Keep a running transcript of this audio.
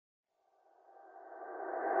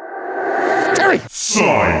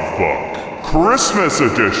Seinf Christmas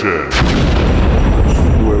Edition.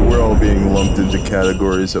 We're all being lumped into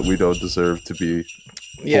categories that we don't deserve to be.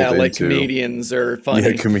 Yeah, like into. Comedians are funny.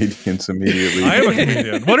 Yeah, comedians immediately. I am a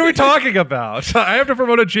comedian. What are we talking about? I have to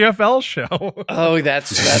promote a GFL show. Oh,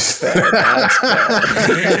 that's fair. That's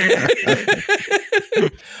fair.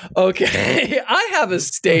 Okay, I have a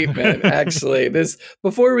statement, actually.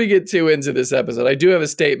 Before we get too into this episode, I do have a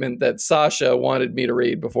statement that Sasha wanted me to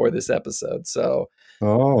read before this episode. So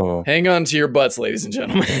hang on to your butts, ladies and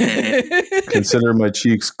gentlemen. Consider my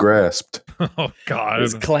cheeks grasped. Oh, God.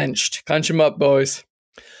 It's clenched. Clench them up, boys.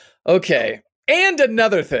 Okay. And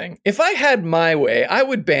another thing, if I had my way, I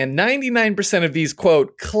would ban 99% of these,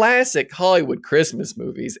 quote, classic Hollywood Christmas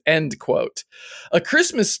movies, end quote. A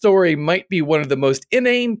Christmas Story might be one of the most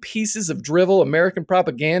inane pieces of drivel American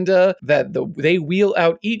propaganda that they wheel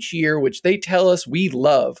out each year, which they tell us we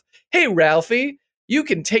love. Hey, Ralphie, you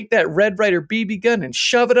can take that Red Ryder BB gun and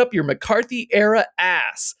shove it up your McCarthy-era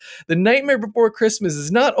ass. The Nightmare Before Christmas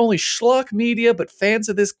is not only schlock media, but fans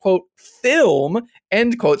of this, quote, film,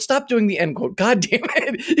 end quote. Stop doing the end quote. God damn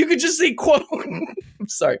it. You could just say quote. I'm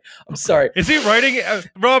sorry. Is he writing?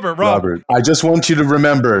 Robert. I just want you to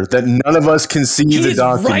remember that none of us can see the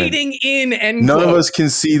document. He's writing in end None quote. of us can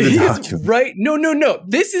see the document. Right? No.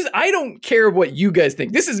 I don't care what you guys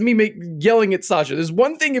think. This is me yelling at Sasha. There's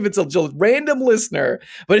one thing if it's a random listener,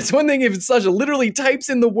 but it's one thing if it's Sasha literally types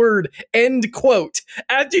in the word end quote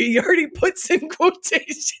after he already puts in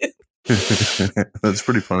quotation. That's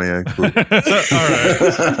pretty funny, actually. All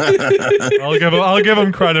right. I'll give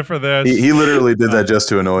him credit for this. He literally did that just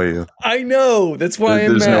to annoy you. I know. That's why I'm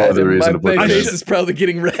There's mad. no other reason to put my that. face is probably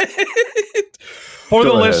getting red. For the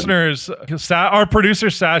Go ahead. listeners, our producer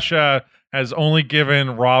Sasha has only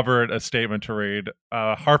given Robert a statement to read.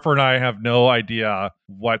 Harper and I have no idea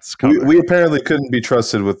what's coming. We apparently couldn't be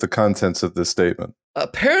trusted with the contents of this statement.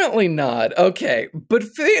 Apparently not. Okay, but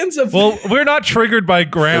fans of Well, we're not triggered by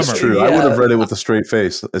grammar. That's true. Yeah. I would have read it with a straight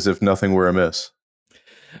face, as if nothing were amiss.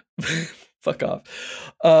 fuck off.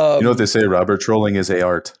 You know what they say, Robert? Trolling is a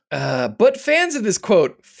art. But fans of this,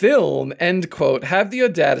 quote, film, end quote, have the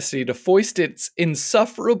audacity to foist its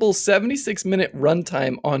insufferable 76-minute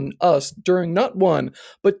runtime on us during not one,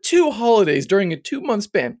 but two holidays during a 2-month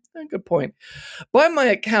span. Good point. By my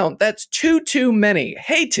account, that's too many.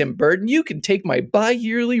 Hey, Tim Burton, you can take my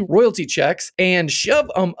bi-yearly royalty checks and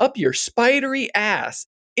shove them up your spidery ass.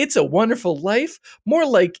 It's a Wonderful Life, more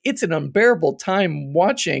like it's an unbearable time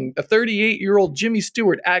watching a 38-year-old Jimmy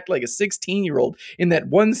Stewart act like a 16-year-old in that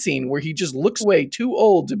one scene where he just looks way too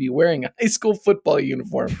old to be wearing a high school football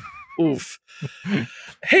uniform. Oof.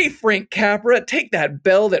 Hey, Frank Capra, take that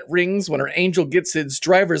bell that rings when our angel gets his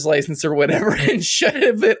driver's license or whatever and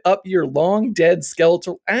shove it up your long dead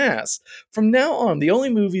skeletal ass. From now on, the only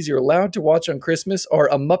movies you're allowed to watch on Christmas are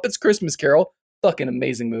A Muppet's Christmas Carol, fucking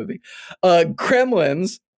amazing movie,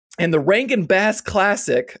 Gremlins, and the Rankin Bass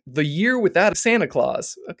classic, The Year Without a Santa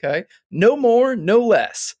Claus. Okay, no more, no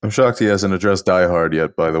less. I'm shocked he hasn't addressed Die Hard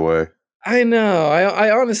yet, by the way. I know.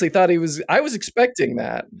 I honestly thought I was expecting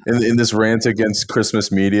that. In this rant against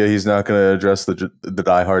Christmas media, he's not going to address the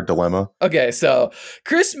Die Hard dilemma. Okay, so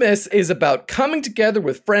Christmas is about coming together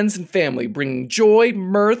with friends and family, bringing joy,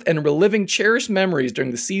 mirth, and reliving cherished memories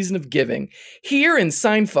during the season of giving. Here in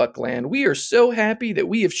Seinfuck land, we are so happy that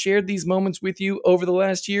we have shared these moments with you over the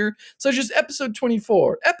last year, such as episode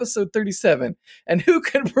 24, episode 37, and who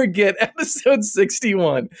could forget episode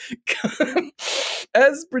 61?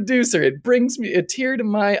 As producer, it brings me a tear to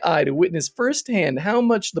my eye to witness firsthand how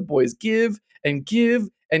much the boys give and give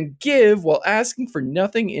and give while asking for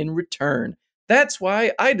nothing in return. That's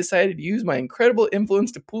why I decided to use my incredible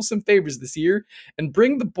influence to pull some favors this year and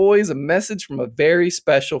bring the boys a message from a very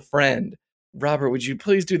special friend. Robert, would you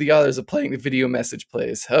please do the honors of playing the video message,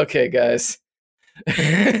 please? Okay, guys.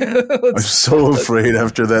 I'm so afraid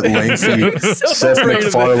after that lengthy Seth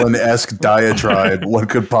MacFarlane-esque diatribe, what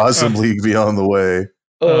could possibly be on the way?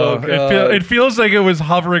 Oh, God. It feels like it was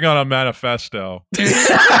hovering on a manifesto.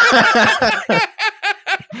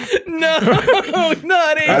 No,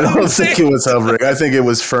 not even. I don't think it was hovering. I think it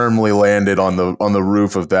was firmly landed on the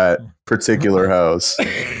roof of that particular house.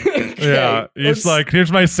 Okay, Yeah, it's like,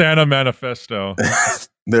 here's my Santa manifesto.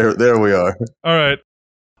 There we are. All right.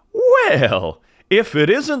 Well, if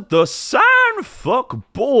it isn't the Seinf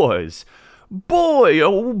boys. Boy,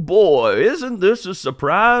 oh boy, isn't this a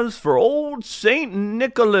surprise for old St.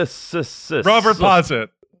 Nicholas? Robert, pause it.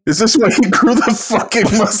 Is this when he grew the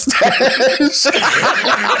fucking mustache?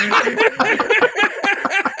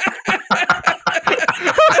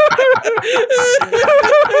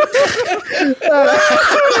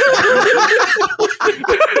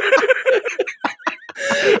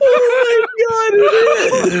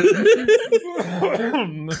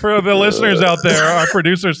 For the listeners out there, our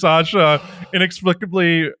producer Sasha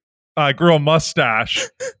inexplicably grew a mustache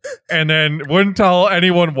and then wouldn't tell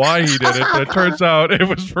anyone why he did it. But it turns out it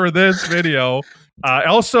was for this video.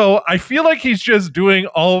 Also, I feel like he's just doing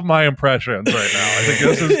all of my impressions right now. I think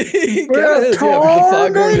this is. Well,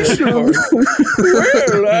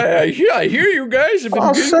 I hear you guys have been.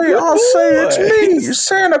 I'll say it's me,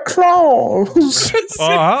 Santa Claus.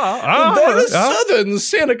 That is Southern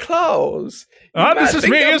Santa Claus. This is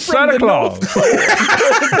me, Santa Claus.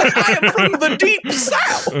 I am from the deep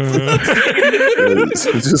south.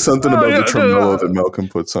 It's just something about the tremolo that Malcolm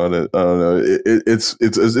puts on it. I don't know.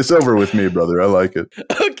 It's over with me, brother. I like it.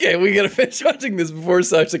 Okay, we gotta finish watching this before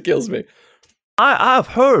Sasha kills me. I've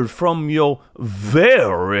heard from your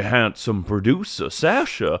very handsome producer,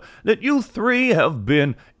 Sasha, that you three have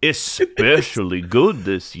been especially good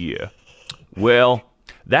this year. Well,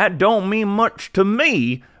 that don't mean much to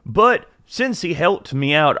me, but since he helped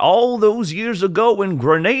me out all those years ago in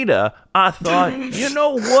Grenada, I thought, you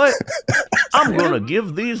know what? I'm going to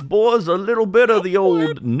give these boys a little bit of the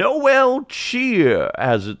old Noel cheer,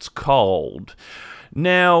 as it's called.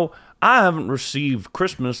 Now, I haven't received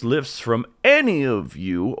Christmas gifts from any of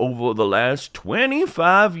you over the last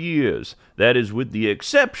 25 years. That is with the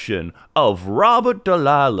exception of Robert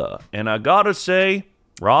Delilah. And I gotta say,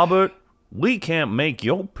 Robert, we can't make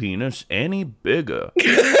your penis any bigger.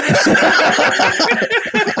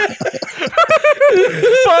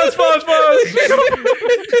 Pause.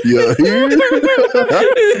 You hear?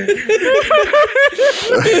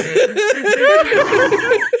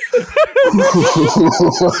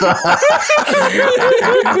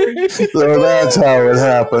 So that's how it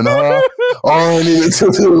happened, huh? All I needed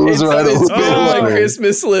to do was write a It's little been on my line.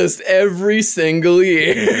 Christmas list every single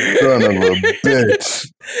year. Son of a bitch.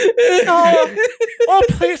 Oh,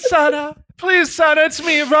 please, Santa. Please, Santa. It's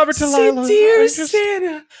me, Robert Delilah. Dear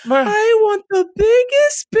Santa, I want the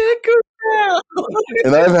biggest picker round.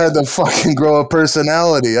 And I've had to fucking grow a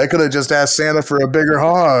personality. I could have just asked Santa for a bigger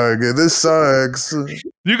hog. This sucks.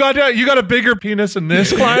 You got a bigger penis in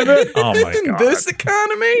this climate? Oh my god. This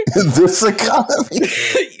economy? This economy.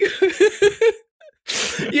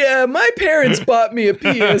 Yeah, my parents bought me a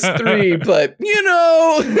PS3, but you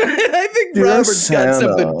know, I think Dear Robert's got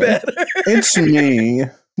Santa, something better. It's me,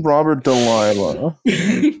 Robert Delilah.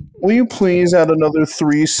 Will you please add another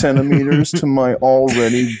 3 centimeters to my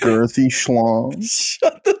already girthy schlong?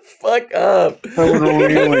 Shut the fuck up. I would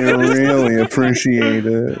really appreciate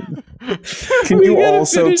it. Can you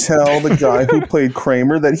also tell the guy who played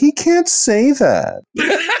Kramer that he can't say that?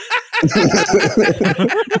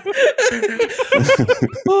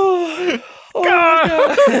 Oh God.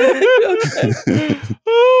 Okay.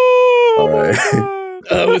 All right.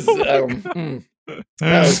 That was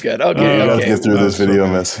good. Okay, Let's okay. get through this video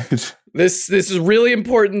message. This is really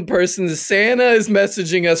important person. Santa is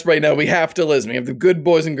messaging us right now. We have to listen. We have the good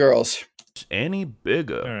boys and girls. Any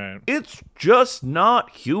bigger. All right. It's just not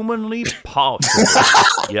humanly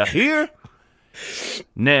possible. You hear?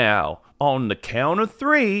 Now, on the count of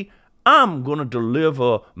 3, I'm gonna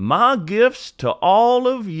deliver my gifts to all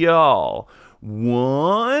of y'all.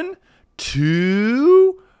 1,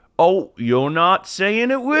 2. Oh, you're not saying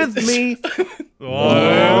it with me.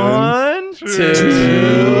 1,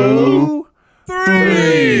 2,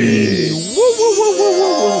 3.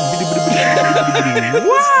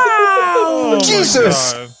 Wow!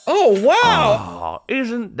 Jesus! Oh wow! Oh,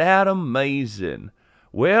 isn't that amazing?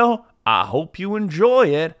 Well, I hope you enjoy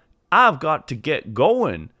it. I've got to get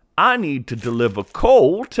going. I need to deliver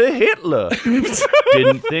coal to Hitler.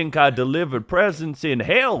 Didn't think I delivered presents in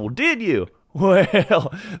hell, did you?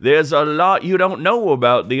 Well, there's a lot you don't know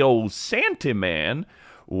about the old Santa man.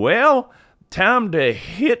 Well, time to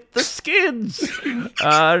hit the skids.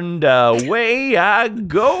 And away I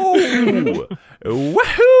go.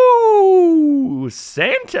 Woohoo!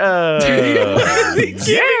 Santa! Yeah!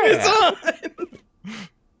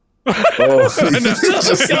 Oh,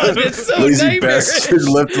 God, it's so lazy nightmarish. bastard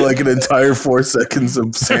left like an entire 4 seconds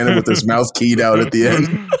of Santa with his mouth keyed out at the end.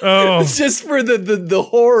 Oh. It's just for the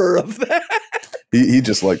horror of that. He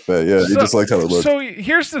just liked that. Yeah, he just liked how it looked. So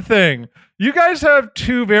here's the thing. You guys have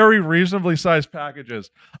 2 very reasonably sized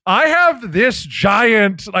packages. I have this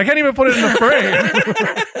giant, I can't even put it in the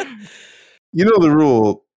frame. You know the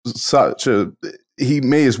rule, Sacha, he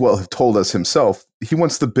may as well have told us himself. He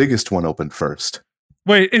wants the biggest one opened first.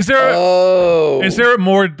 Wait, is there Oh. is there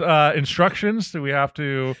more instructions? Do we have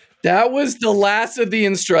to? That was the last of the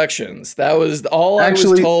instructions. That was all I was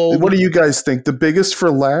Actually, told. what do you guys think? The biggest for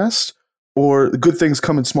last or good things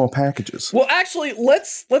come in small packages? Well, actually,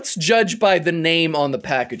 let's judge by the name on the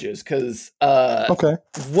packages, because Okay.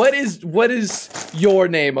 what is your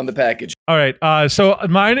name on the package? All right. So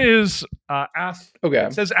mine is Ass. Okay.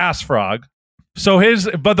 It says Ass Frog. So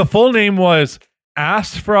but the full name was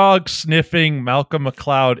Ass Frog Sniffing Malcolm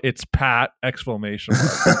McLeod. It's Pat! Exclamation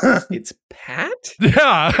mark. It's Pat?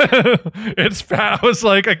 Yeah, it's Pat. I was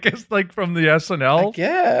like, I guess like from the SNL. I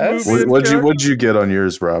guess. movie. What'd you get on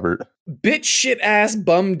yours, Robert? Bitch shit ass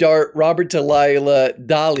bum dart Robert Delilah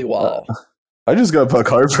Dollywall. I just got Buck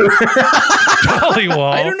Harper.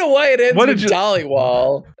 Dollywall. I don't know why it ends What with did you-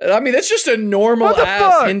 Dollywall. I mean, that's just a normal What the ass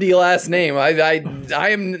fuck? Hindi last name. I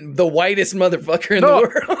am the whitest motherfucker in No. the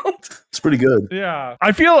world. It's pretty good. Yeah,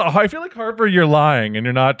 I feel like Harper, you're lying and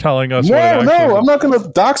you're not telling us. what it No, actually I'm not going to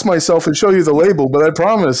dox myself and show you the label, but I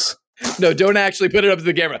promise. No, don't actually put it up to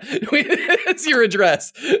the camera. It's your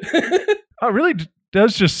address. Oh, it really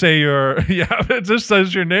does just say your. Yeah, it just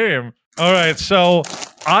says your name. All right, so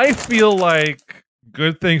I feel like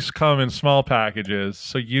good things come in small packages.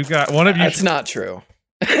 So you got one of you. That's not true.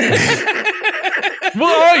 Well,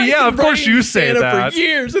 oh yeah, of course Writing you say Santa that. for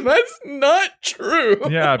years, and that's not true.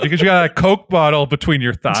 Yeah, because you got a Coke bottle between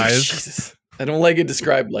your thighs. Jesus. I don't like it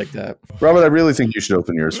described like that. Robert, I really think you should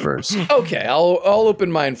open yours first. Okay, I'll open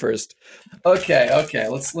mine first. Okay.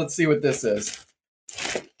 Let's see what this is.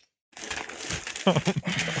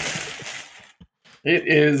 It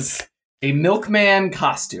is a milkman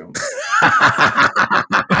costume.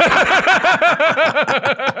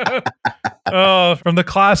 Oh, from the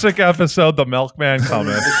classic episode, The Milkman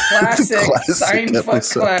Cometh. Classic Classic Seinf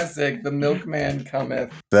episode. classic. The milkman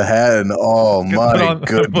cometh. The hat and oh Put my on-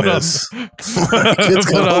 goodness. Put It's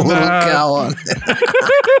got on a little that. cow on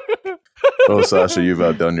it. Oh, Sasha, you've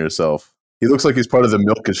outdone yourself. He looks like he's part of the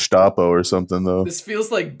Milk Gestapo or something, though. This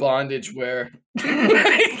feels like bondage wear.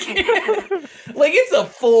 Like it's a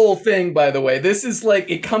full thing, by the way. This is like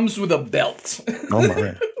it comes with a belt. Oh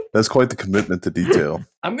my. That's quite the commitment to detail.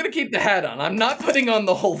 I'm gonna keep the hat on. I'm not putting on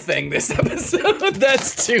the whole thing this episode.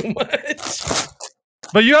 That's too much.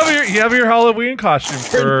 But you have your Halloween costume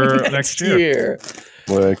for next year.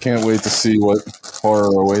 Well, I can't wait to see what horror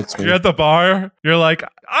awaits me. You're at the bar. You're like,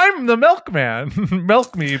 I'm the milkman.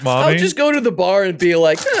 Milk me, mommy. I'll just go to the bar and be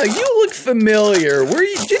like, oh, you look familiar.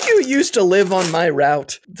 Did you used to live on my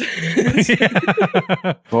route?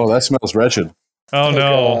 Oh, that smells wretched. Oh,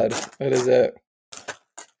 no. God. What is it?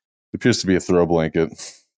 It appears to be a throw blanket.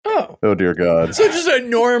 Oh. Oh, dear God. So just a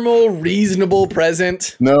normal, reasonable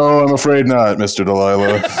present. No, I'm afraid not, Mr.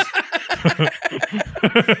 Delilah.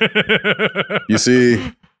 You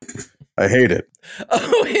see, I hate it.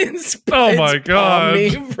 Oh, it's Oh my it's God.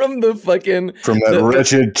 Pomni from the fucking From that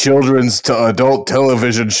wretched children's to adult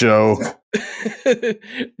television show.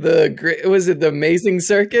 the great was it the Amazing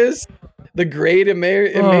Circus? The Great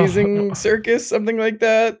Amazing Circus, something like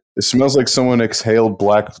that. It smells like someone exhaled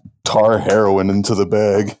black tar heroin into the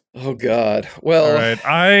bag. Oh God. Well, All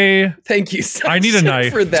right. thank you, Sasha, I need a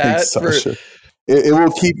knife. for that. Thanks, Sasha. It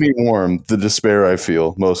will keep me warm, the despair I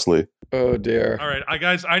feel, mostly. Oh dear. All right,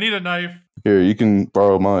 guys, I need a knife. Here, you can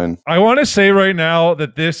borrow mine. I want to say right now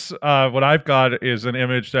that this, what I've got is an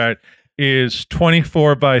image that is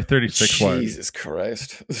 24 by 36 wide. Jesus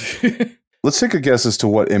Christ. Let's take a guess as to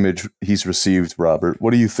what image he's received, Robert. What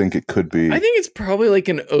do you think it could be? I think it's probably like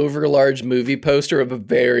an overlarge movie poster of a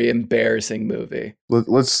very embarrassing movie.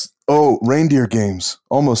 Let's. Oh, reindeer games.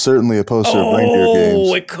 Almost certainly a poster of reindeer Oh,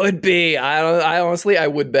 games. it could be. I honestly, I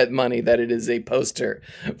would bet money that it is a poster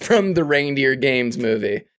from the Reindeer Games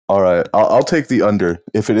movie. All right, I'll take the under.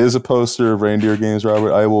 If it is a poster of reindeer games,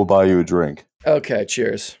 Robert, I will buy you a drink. Okay,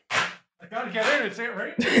 cheers. I gotta get in. It's it,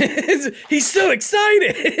 right? He's so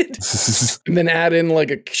excited. And then add in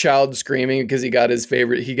like a child screaming because he got his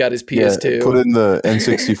PS2. Put in the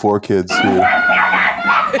N64 kids too.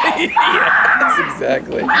 Yes,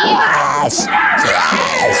 exactly. Yes!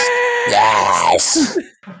 Yes!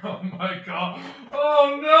 Oh my god.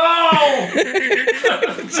 Oh no!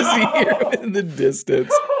 Just hear in the distance.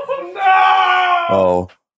 Oh no! Oh.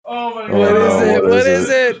 Oh my god. What is no, it? What is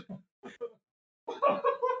it?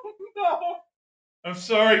 No. I'm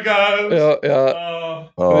sorry, guys. Yeah.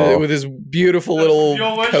 Oh. With his beautiful little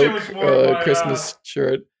You'll wish it was Coke more my, Christmas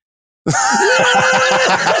shirt.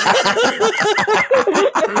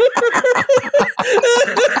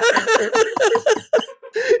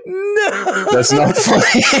 No. That's not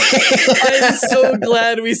funny. I'm so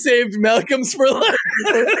glad we saved Malcolm's for last.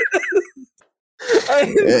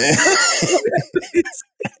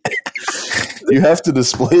 You have to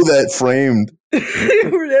display that framed.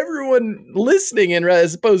 For everyone listening and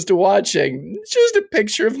as opposed to watching, it's just a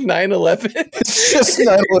picture of 9/11. It's just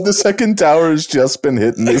not what the second tower has just been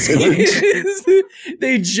hitting this image.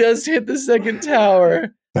 They just hit the second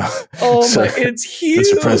tower. Oh Sir, my! It's huge.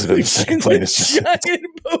 Mr. President, the second plane is just giant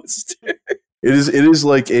poster. It is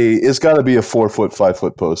like it's got to be a 4 foot, 5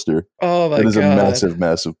 foot poster. Oh my god! It is a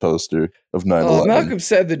massive poster of 9/11. Oh, Malcolm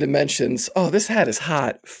said the dimensions. Oh, this hat is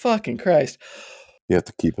hot. Fucking Christ! You have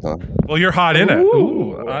to keep it on. Well, you're hot in it.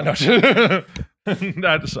 Ooh. No.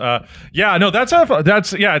 That's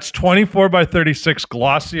it's 24 by 36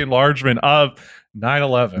 glossy enlargement of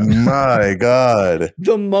 9/11. My God.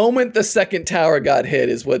 The moment the second tower got hit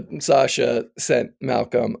is what Sasha sent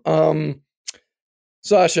Malcolm.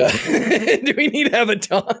 Sasha, do we need to have a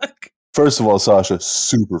talk? First of all, Sasha,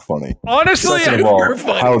 super funny. Honestly, Second of all, Super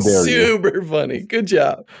funny. how dare you? Super funny. Good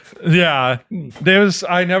job. yeah,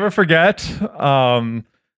 I never forget.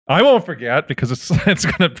 I won't forget because it's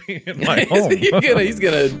gonna be in my home. He's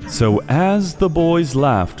gonna. So as the boys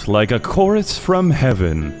laughed like a chorus from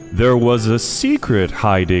heaven, there was a secret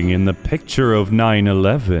hiding in the picture of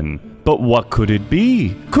 9/11. But what could it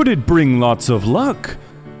be? Could it bring lots of luck?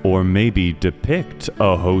 Or maybe depict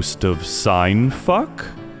a host of Seinf?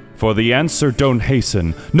 For the answer, don't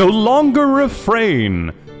hasten, no longer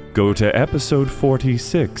refrain. Go to episode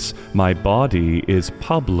 46, My Body is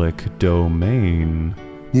Public Domain.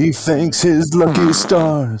 He thanks his lucky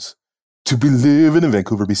stars to be living in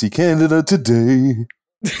Vancouver, BC, Canada today.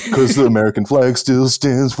 Because the American flag still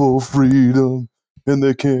stands for freedom, and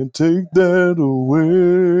they can't take that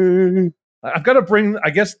away. I've got to bring, I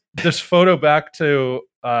guess, this photo back to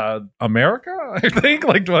America. I think.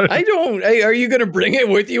 I don't. Hey, are you going to bring it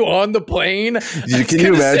with you on the plane? Can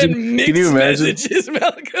you imagine? Messages,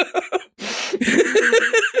 Malcolm.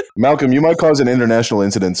 Malcolm, you might cause an international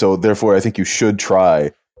incident, so therefore, I think you should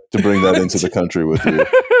try to bring that into the country with you.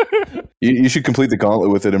 You should complete the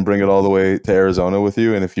gauntlet with it and bring it all the way to Arizona with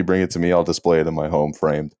you. And if you bring it to me, I'll display it in my home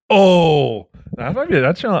framed. Oh, that might be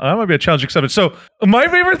a challenge accepted. So my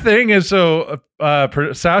favorite thing is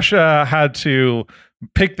Sasha had to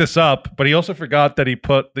pick this up, but he also forgot that he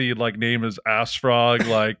put the name as Ass Frog,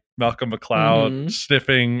 like Malcolm McLeod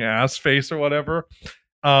sniffing ass face or whatever.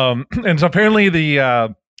 And so apparently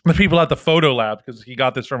the people at the photo lab, because he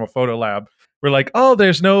got this from a photo lab, we're like, oh,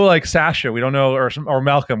 there's no Sasha, we don't know, or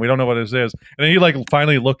Malcolm, we don't know what this is. And then he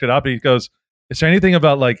finally looked it up and he goes, is there anything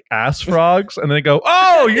about ass frogs? And then they go,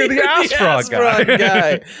 oh, you're the ass frog guy.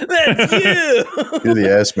 That's you. You're the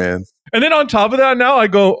ass man. And then on top of that, now I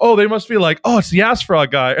go, oh, they must be oh, it's the ass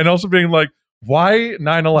frog guy. And also being why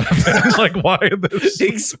 9/11? Why this?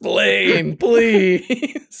 Explain,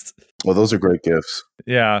 please. Well, those are great gifts.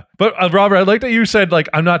 Yeah. But Robert, I like that you said,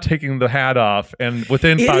 I'm not taking the hat off. And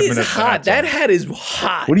within 5 minutes. It is hot. That hat is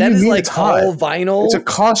hot. What do you mean it's hot? All vinyl. It's a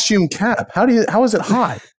costume cap. How is it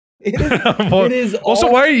hot? It is.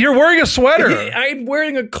 Also, why you're wearing a sweater? I'm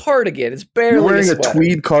wearing a cardigan. It's barely. You're wearing a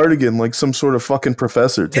tweed cardigan like some sort of fucking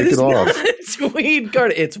professor. Take it off. Not a tweed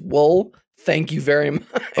cardigan. It's wool. Thank you very much.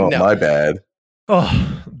 Oh, my bad.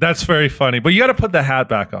 Oh, that's very funny. But you got to put the hat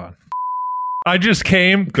back on. I just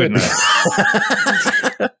came. Good night.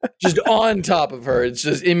 Just on top of her. It's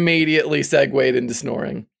just immediately segued into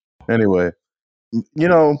snoring. Anyway,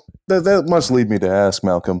 that must lead me to ask,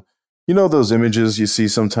 Malcolm. You know those images you see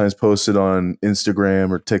sometimes posted on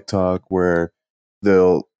Instagram or TikTok where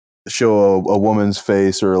they'll show a woman's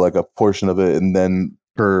face or a portion of it and then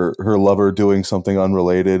her lover doing something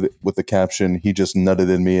unrelated with the caption, he just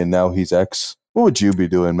nutted in me and now he's X? What would you be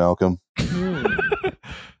doing, Malcolm?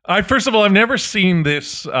 First of all, I've never seen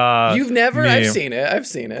this. You've never? meme. I've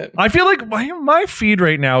seen it. I feel like my feed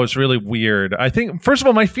right now is really weird. I think, first of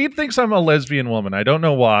all, my feed thinks I'm a lesbian woman. I don't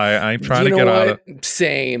know why. I'm trying to get out of it.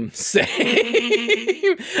 Same.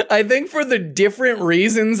 I think for the different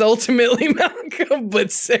reasons, ultimately, Malcolm,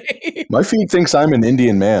 but same. My feed thinks I'm an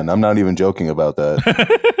Indian man. I'm not even joking about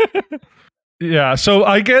that. Yeah, so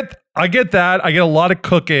I get that. I get a lot of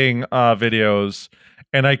cooking videos,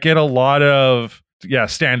 and I get a lot of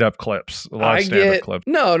stand-up clips. Clips.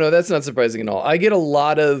 No, that's not surprising at all. I get a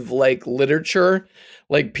lot of literature,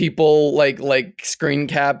 people screen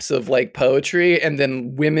caps of poetry, and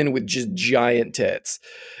then women with just giant tits.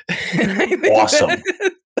 Awesome.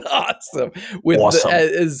 Awesome.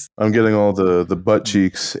 I'm getting all the butt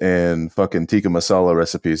cheeks and fucking tikka masala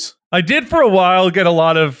recipes. I did for a while get a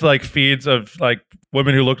lot of feeds of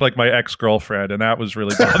women who looked like my ex-girlfriend, and that was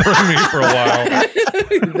really bothering me for a while.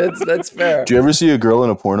 That's fair. Do you ever see a girl in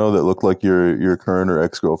a porno that looked like your current or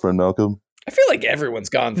ex-girlfriend, Malcolm? I feel like everyone's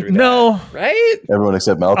gone through that. No, right? Everyone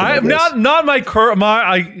except Malcolm. I'm not my current.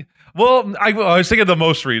 Well, I was thinking the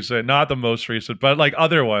most recent, not the most recent, but like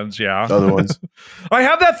other ones, yeah. Other ones. I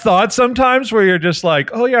have that thought sometimes where you're just like,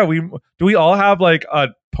 oh yeah, we all have like a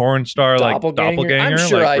porn star like doppelganger? I'm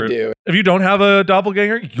sure like, I do. If you don't have a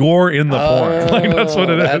doppelganger, you're in the porn. Like that's what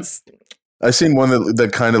it is. I seen one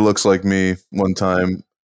that kind of looks like me one time,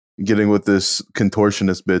 getting with this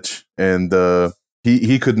contortionist bitch, and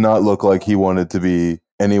he could not look like he wanted to be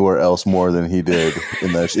anywhere else more than he did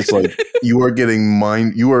in that. It's like you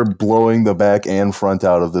are blowing the back and front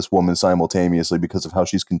out of this woman simultaneously because of how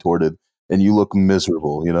she's contorted, and you look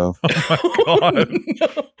miserable, you know? Oh my God.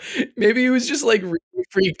 No. Maybe he was just like really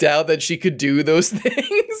freaked out that she could do those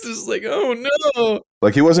things. Just like, oh no.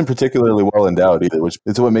 Like he wasn't particularly well endowed either, which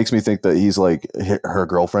it's what makes me think that he's like her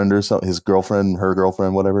girlfriend or something. His girlfriend, her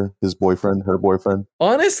girlfriend, whatever. His boyfriend, her boyfriend.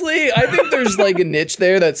 Honestly, I think there's like a niche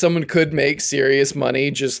there that someone could make serious money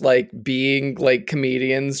just like being like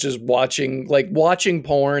comedians, just watching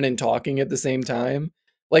porn and talking at the same time.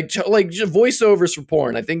 Like just voiceovers for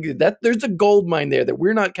porn. I think that there's a gold mine there that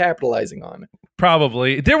we're not capitalizing on.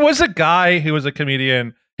 Probably. There was a guy who was a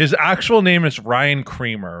comedian. His actual name is Ryan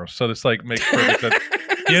Creamer. So this like makes perfect sense.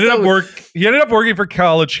 He ended up working for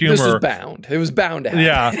College Humor. This was bound. It was bound to happen.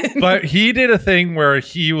 Yeah. But he did a thing where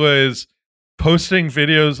he was posting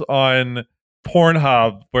videos on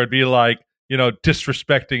Pornhub where it'd be like, you know,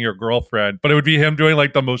 disrespecting your girlfriend. But it would be him doing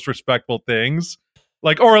like the most respectful things.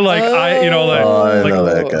 Like, or like, I know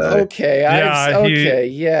that guy. Okay.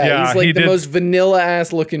 He's like the most vanilla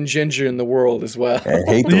ass looking ginger in the world as well. I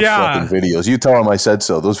hate those fucking videos. You tell him I said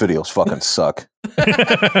so. Those videos fucking suck.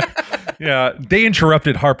 Yeah, they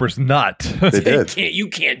interrupted Harper's nut. They did. You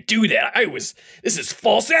can't do that. This is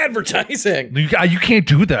false advertising. You can't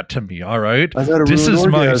do that to me, all right? This is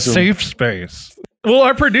my safe space. Well,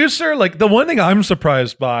 our producer, like the one thing I'm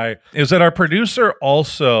surprised by is that our producer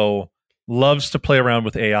also loves to play around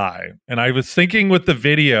with AI. And I was thinking with the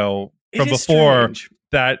video from before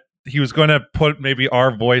that he was going to put maybe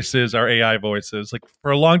our voices, our AI voices. Like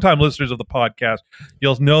for a long time listeners of the podcast,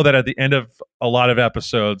 you'll know that at the end of a lot of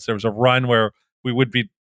episodes, there was a run where we would be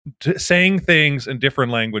saying things in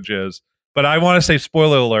different languages. But I want to say,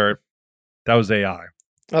 spoiler alert, that was AI.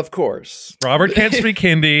 Of course. Robert can't speak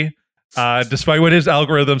Hindi. Despite what his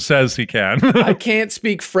algorithm says he can. I can't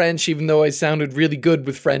speak French, even though I sounded really good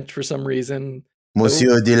with French for some reason.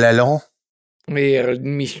 Monsieur Delalon? Monsieur.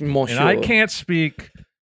 And I can't speak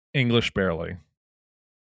English barely.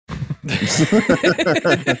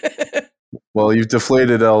 Well, you've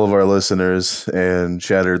deflated all of our listeners and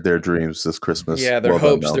shattered their dreams this Christmas. Yeah, their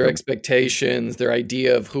hopes, done, their expectations, their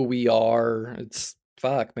idea of who we are. It's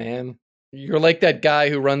fuck, man. You're like that guy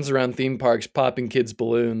who runs around theme parks popping kids'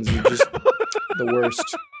 balloons. You're just the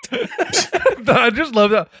worst. I just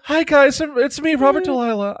love that. Hi guys, it's me, Robert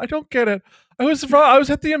Delilah. I don't get it. I was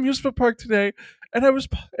at the amusement park today, and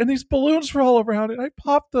these balloons were all around, and I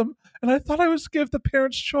popped them, and I thought I was give the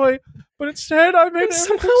parents joy, but instead I made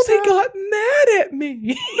somehow they got mad at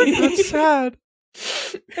me. That's sad.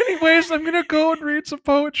 Anyways, I'm gonna go and read some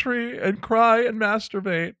poetry and cry and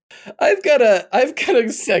masturbate. I've got a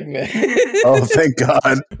segment. Oh, thank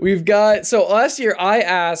God. So last year I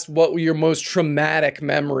asked what your most traumatic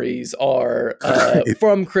memories are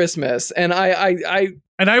from Christmas, and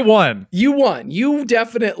I won. You won. You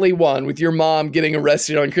definitely won with your mom getting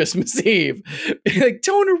arrested on Christmas Eve. Like,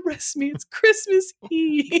 don't arrest me. It's Christmas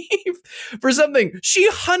Eve. For something she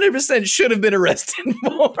 100% should have been arrested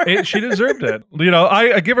for. She deserved it. You know,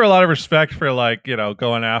 I give her a lot of respect for like, you know,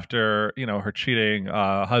 going after, you know, her cheating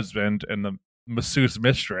husband and the masseuse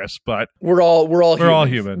mistress, but we're all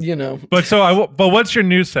human, you know. But what's your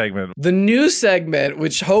news segment? The news segment,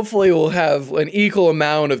 which hopefully will have an equal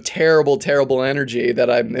amount of terrible energy that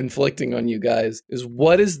I'm inflicting on you guys, is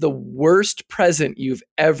what is the worst present you've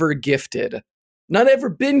ever gifted? Not ever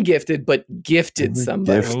been gifted, but gifted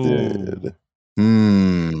somebody. Gifted.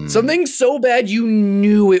 Something so bad you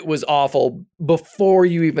knew it was awful before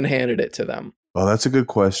you even handed it to them. Oh, that's a good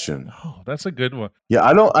question. Oh, that's a good one. Yeah,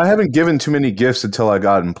 I haven't given too many gifts until I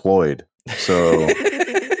got employed. So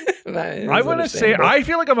I want to say I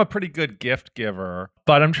feel like I'm a pretty good gift giver,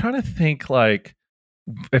 but I'm trying to think like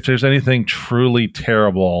if there's anything truly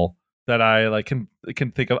terrible that I like can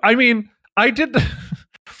think of. I mean, I did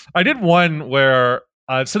one where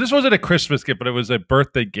so this wasn't a Christmas gift, but it was a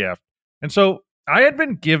birthday gift. And so I had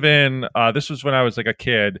been given this was when I was like a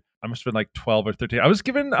kid. I must have been like 12 or 13. I was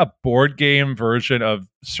given a board game version of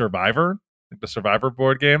Survivor, like the Survivor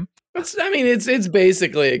board game. It's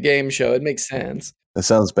basically a game show. It makes sense. That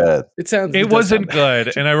sounds bad. It wasn't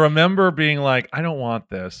good. And I remember being like, I don't want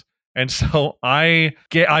this. And so I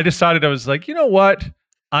decided, I was like, you know what?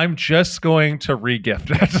 I'm just going to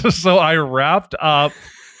re-gift it. So I wrapped up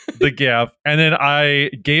the gift and then I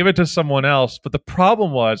gave it to someone else. But the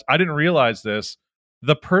problem was, I didn't realize this.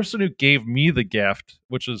 The person who gave me the gift,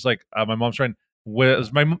 which was like my mom's friend,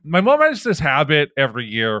 was my mom has this habit every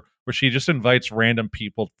year where she just invites random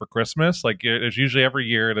people for Christmas. Like it's usually every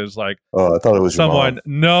year it is like, oh, I thought it was someone. Your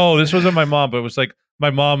mom. No, this wasn't my mom, but it was like my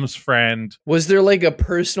mom's friend. Was there like a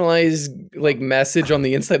personalized like message on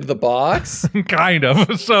the inside of the box? Kind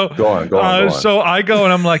of. So Go on. So I go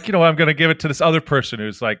and I'm like, you know, I'm going to give it to this other person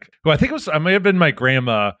who's like, who I think I may have been my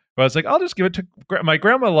grandma. But I was like, I'll just give it to my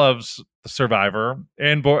grandma. Loves the Survivor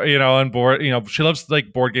and she loves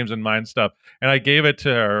like board games and mind stuff. And I gave it to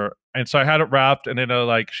her, and so I had it wrapped, and then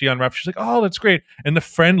like she unwrapped. She's like, "Oh, that's great." And the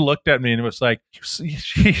friend looked at me and was like,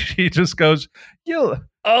 she just goes, "You."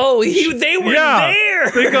 Oh, they were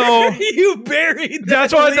there. They go, you buried.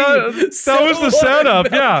 That's why I thought that was the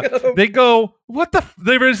setup. Yeah, they go, "What the?"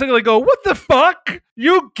 They basically go, "What the fuck?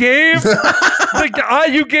 You gave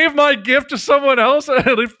you gave my gift to someone else." So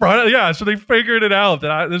they figured it out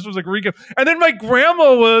that this was a re-gift. And then my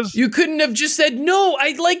grandma was. You couldn't have just said, "No,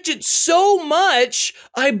 I liked it so much,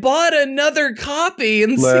 I bought another copy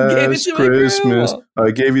and gave it to my Christmas, grandma."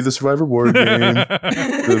 I gave you the Survivor board game.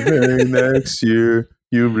 The very next year,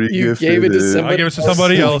 you gave it to somebody. I gave it to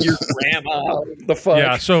somebody else. Your grandma. The fuck?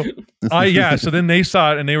 Yeah. So So then they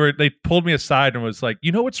saw it and they pulled me aside and was like,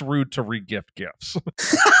 "You know, it's rude to re-gift gifts."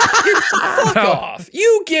 Fuck off!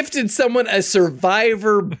 You gifted someone a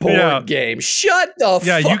Survivor board game. Shut the fuck.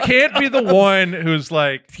 Yeah, you can't be the one who's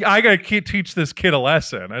like, "I gotta teach this kid a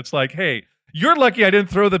lesson." It's like, hey. You're lucky I didn't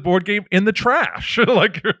throw the board game in the trash.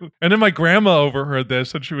 And then my grandma overheard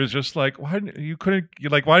this, and she was just like, why didn't you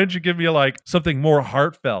give me like something more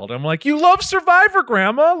heartfelt? I'm like, you love Survivor,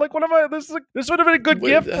 Grandma. Like, what am I? This would have been a good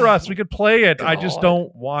gift for us. We could play it. God. I just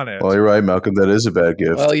don't want it. Well, you're right, Malcolm. That is a bad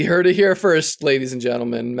gift. Well, you heard it here first, ladies and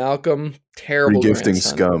gentlemen. Malcolm, terrible Regifting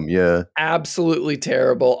grandson. scum, yeah. Absolutely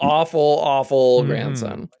terrible. Awful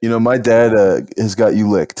grandson. You know, my dad has got you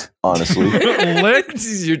licked, honestly. Licked?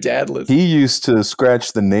 Is your dad listening? He used to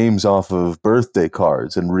scratch the names off of birthday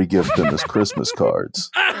cards and re-gift them as Christmas cards.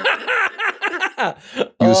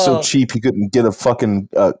 He was so cheap he couldn't get a fucking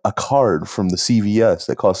a card from the CVS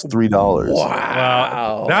that cost $3.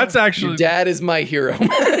 Wow. That's actually... Your dad is my hero.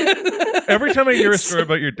 Every time I hear a story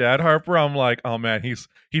about your dad, Harper, I'm like, oh man,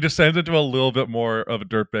 he descends into a little bit more of a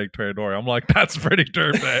dirtbag territory. I'm like, that's pretty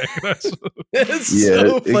dirtbag. It's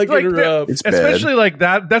so fucking rough. It's bad. Especially like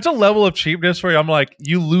that. That's a level of cheapness where I'm like,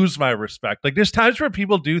 you lose my respect. Like there's times where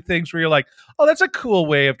people do things where you're like, oh, that's a cool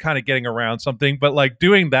way of kind of getting around something. But like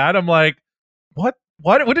doing that, I'm like, what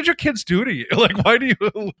did your kids do to you? Like,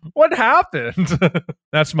 what happened?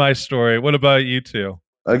 That's my story. What about you two?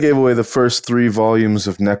 I gave away the first 3 volumes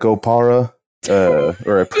of Necopara,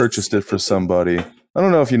 or I purchased it for somebody. I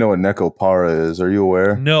don't know if you know what Necopara is. Are you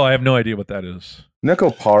aware? No, I have no idea what that is.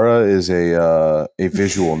 Necopara is a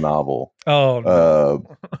visual novel. Oh no!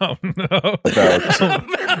 Oh no!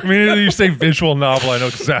 I mean, you say visual novel, I know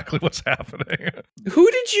exactly what's happening.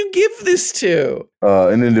 Who did you give this to?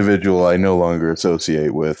 An individual I no longer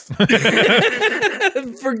associate with.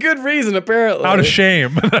 For good reason, apparently. Out of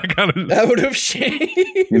shame. Out of shame.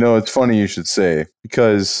 You know, it's funny you should say,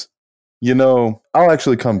 because, you know, I'll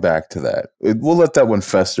actually come back to that. We'll let that one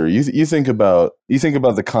fester. You think about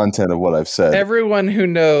the content of what I've said. Everyone who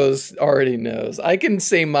knows already knows. I can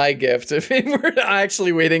say my gift if we're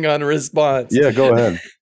actually waiting on a response. Yeah, go ahead.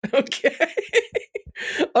 Okay.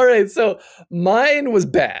 All right. So mine was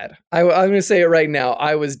bad. I'm going to say it right now.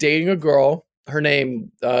 I was dating a girl. Her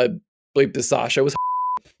name, bleep to Sasha, was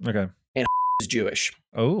okay. And was Jewish.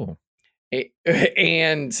 Oh.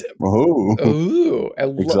 And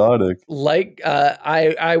exotic.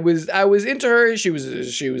 I was into her. She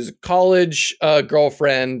was a college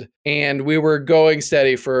girlfriend, and we were going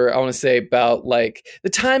steady for, I want to say, about like, the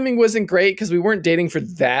timing wasn't great because we weren't dating for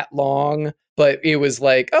that long, but it was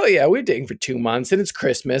like, oh yeah, we're dating for 2 months and it's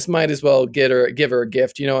Christmas, might as well give her a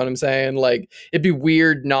gift. You know what I'm saying? Like, it'd be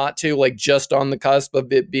weird not to, like, just on the cusp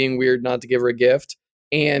of it being weird not to give her a gift.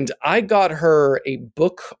 And I got her a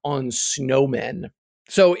book on snowmen.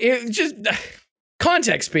 So it just,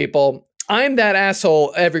 context, people. I'm that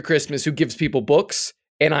asshole every Christmas who gives people books,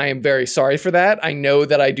 and I am very sorry for that. I know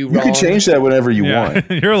that I do wrong. You can change that whenever you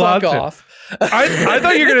want. You're allowed Fuck to. off. I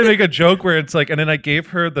thought you were going to make a joke where it's like, and then I gave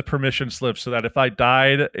her the permission slip so that if I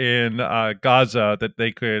died in Gaza,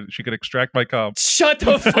 that she could extract my cum. Shut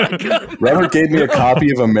the fuck up. Robert gave me a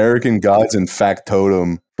copy of American Gods and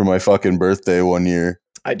Factotum for my fucking birthday one year.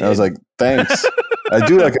 I did. I was like, thanks. I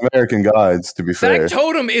do like American Gods, to be fair.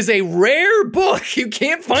 Factotum is a rare book. You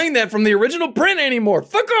can't find that from the original print anymore.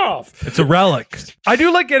 Fuck off. It's a relic. I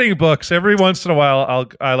do like getting books. Every once in a while,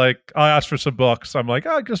 I'll ask for some books. I'm like,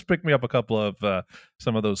 oh, just pick me up a couple of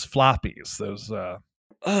some of those floppies. Those.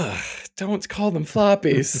 Don't call them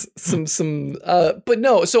floppies. But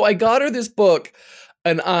no. So I got her this book,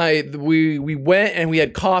 and we went and we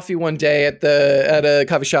had coffee one day at a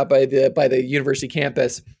coffee shop by the university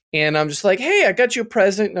campus. And I'm just like, hey, I got you a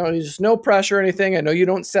present. No, there's no pressure or anything. I know you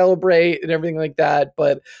don't celebrate and everything like that,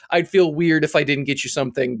 but I'd feel weird if I didn't get you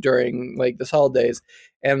something during like this holidays.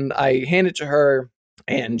 And I hand it to her,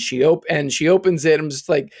 and she opens it. I'm just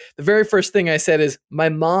like, the very first thing I said is, my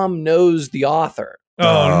mom knows the author.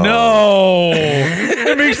 Oh no!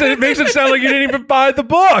 It makes it sound like you didn't even buy the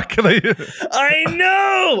book. I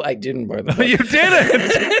know. I didn't buy the book. You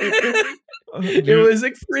didn't. It was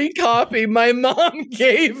a free copy my mom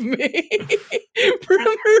gave me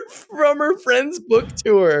from her friend's book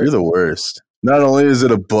tour. You're the worst. Not only is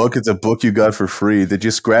it a book, it's a book you got for free. Did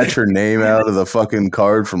you scratch her name out of the fucking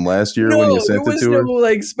card from last year when you sent it to her? No,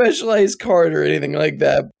 like specialized card or anything like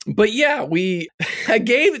that. But yeah, I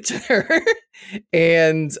gave it to her,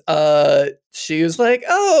 and she was like,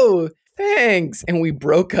 "Oh, thanks," and we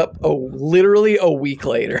broke up literally a week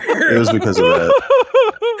later. It was because of that.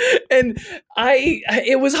 And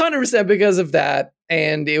it was 100% because of that.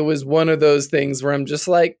 And it was one of those things where I'm just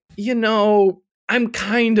like, I'm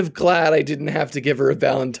kind of glad I didn't have to give her a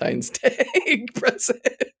Valentine's Day present.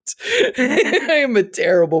 I am a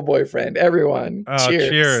terrible boyfriend. Everyone,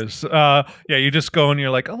 cheers. Yeah, you just go and you're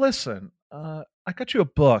like, oh, listen, I got you a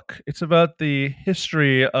book. It's about the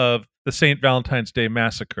history of the St. Valentine's Day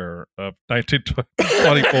Massacre of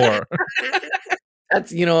 1924.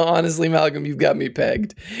 That's, honestly, Malcolm, you've got me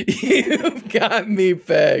pegged. You've got me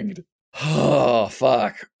pegged. Oh,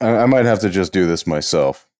 fuck. I might have to just do this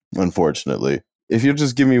myself, unfortunately. If you'll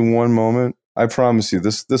just give me one moment, I promise you,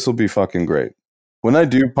 this will be fucking great. When I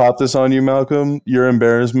do pop this on you, Malcolm, your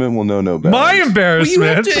embarrassment will know no bounds. My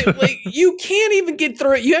embarrassment? Well, you can't even get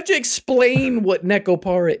through it. You have to explain what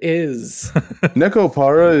Nekopara is.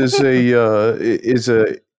 Nekopara is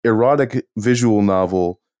a erotic visual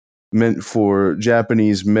novel meant for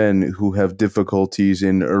Japanese men who have difficulties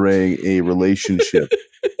in arraying a relationship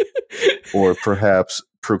or perhaps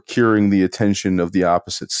procuring the attention of the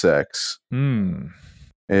opposite sex.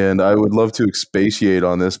 And I would love to expatiate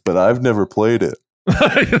on this, but I've never played it.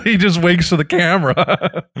 He just winks to the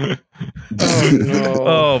camera. Oh, no.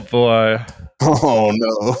 Oh, boy. Oh,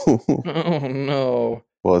 no. Oh, no.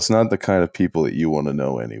 Well, it's not the kind of people that you want to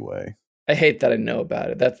know anyway. I hate that I know about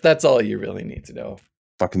it. That's all you really need to know.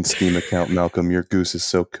 Fucking Steam account, Malcolm. Your goose is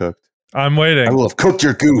so cooked. I'm waiting. I will have cooked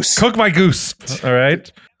your goose. Cook my goose. All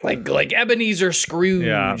right. Like Ebenezer Scrooge.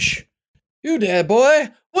 Yeah. You there, boy?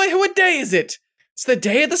 What day is it? It's the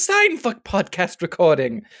day of the Seinf podcast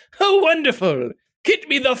recording. Oh, wonderful. Get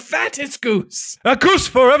me the fattest goose. A goose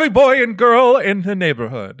for every boy and girl in the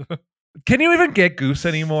neighborhood. Can you even get goose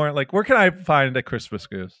anymore? Like, where can I find a Christmas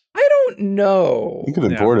goose? I don't know. You can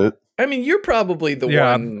import it. I mean, you're probably the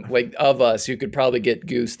one, like, of us who could probably get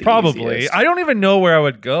goose the Probably. easiest. I don't even know where I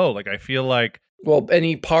would go. Like, I feel like... Well,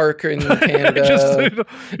 any park in Canada. You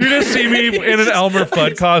just see me in an Elmer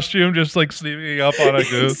Fudd costume, just like sneaking up on a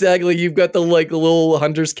goose. Exactly. You've got the little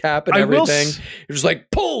hunter's cap and everything. You're just like,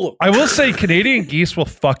 pull. I will say Canadian geese will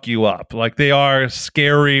fuck you up. Like, they are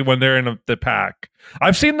scary when they're in the pack.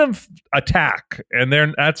 I've seen them attack, and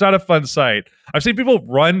that's not a fun sight. I've seen people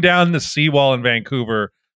run down the seawall in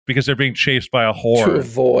Vancouver because they're being chased by a horde. To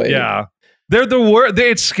avoid. Yeah. They're the worst.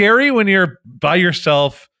 It's scary when you're by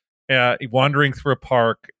yourself wandering through a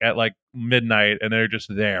park at like midnight and they're just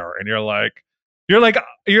there. And you're like,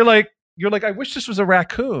 I wish this was a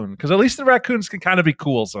raccoon, because at least the raccoons can kind of be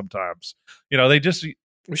cool sometimes. They just...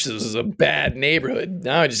 Wish this was a bad neighborhood.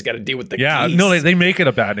 Now I just got to deal with the geese. Yeah, no, they make it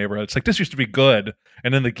a bad neighborhood. It's like, this used to be good.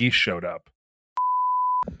 And then the geese showed up.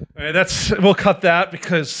 All right, we'll cut that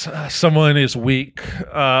because someone is weak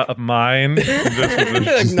of mine.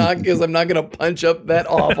 Not because I'm not gonna punch up that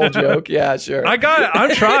awful joke. Yeah, sure.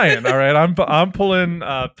 I'm trying. All right, I'm pulling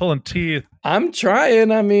teeth. I'm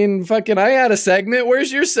trying. I mean, I had a segment.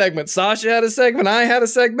 Where's your segment? Sasha had a segment. I had a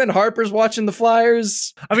segment. Harper's watching the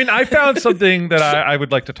Flyers. I mean, I found something that I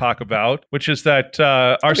would like to talk about, which is that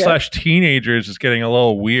r/teenagers is getting a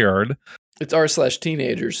little weird. It's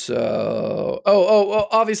r/teenagers. So,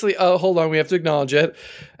 obviously. Hold on, we have to acknowledge it.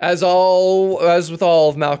 As with all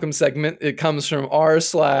of Malcolm's segment, it comes from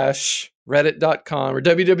r/reddit.com or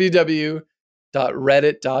www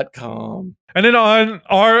hamsters.reddit.com. And then on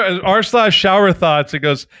r/shower thoughts, it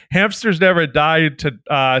goes, hamsters never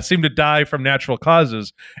seem to die from natural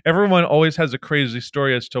causes. Everyone always has a crazy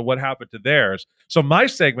story as to what happened to theirs. So my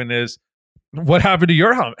segment is, what happened to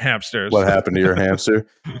your hamsters? What happened to your hamster?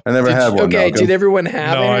 I never had one. Okay, Malcolm. did everyone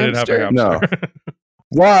have No, a I didn't have a hamster? hamster. No.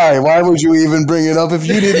 Why? Why would you even bring it up if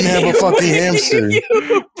you didn't have a fucking hamster?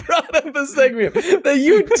 You brought up a segment that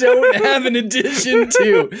you don't have an addition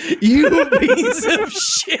to. You piece of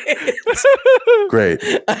shit. Great.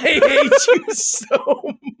 I hate you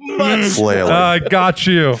so much. Flailing. I got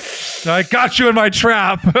you. I got you in my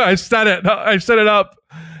trap. I set it up.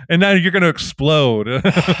 And now you're going to explode.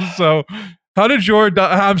 So how did your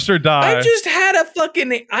hamster die?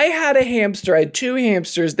 I had a hamster. I had 2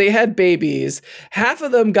 hamsters. They had babies. Half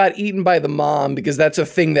of them got eaten by the mom because that's a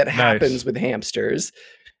thing that happens with hamsters.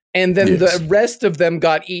 And then the rest of them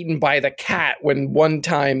got eaten by the cat when one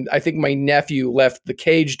time, I think my nephew left the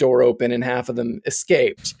cage door open and half of them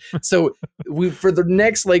escaped. So for the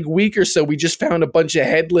next week or so, we just found a bunch of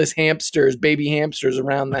headless hamsters, baby hamsters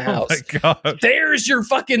around the house. Oh my God. There's your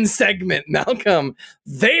fucking segment, Malcolm.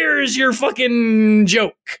 There's your fucking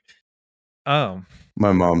joke. Oh.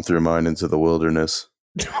 My mom threw mine into the wilderness.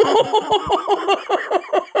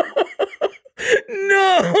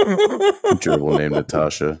 No. Gerbil named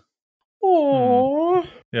Natasha. Oh.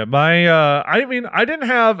 Yeah, I didn't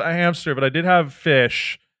have a hamster, but I did have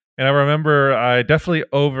fish. And I remember I definitely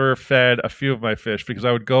overfed a few of my fish because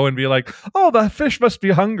I would go and be like, oh, the fish must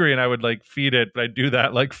be hungry. And I would feed it, but I do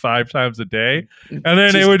that 5 times a day. And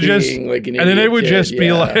then it would just be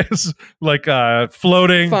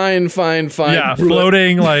floating. Fine. Yeah,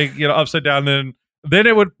 floating upside down. Then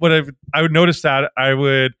it would, I would notice that I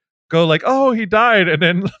would go oh, he died. And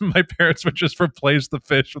then my parents would just replace the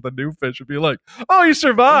fish with a new fish and be like, oh, he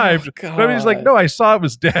survived. Oh, but I was like, no, I saw it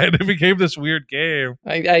was dead. It became this weird game.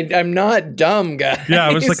 I'm not dumb, guys. Yeah,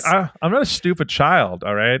 I was like, I'm not a stupid child,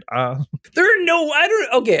 all right?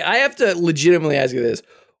 Okay, I have to legitimately ask you this.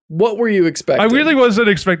 What were you expecting? I really wasn't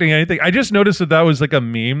expecting anything. I just noticed that was a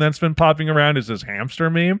meme that's been popping around, is this hamster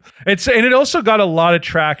meme. And it also got a lot of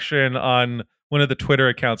traction on one of the Twitter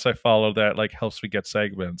accounts I follow that helps me get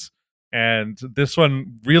segments. And this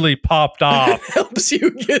one really popped off. Helps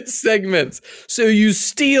you get segments. So you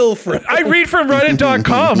steal from... I read from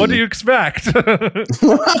Reddit.com. What do you expect?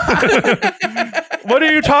 What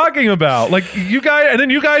are you talking about? You guys, and then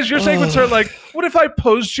you guys, your segments are what if I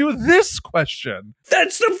posed you this question?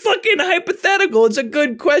 That's the fucking hypothetical. It's a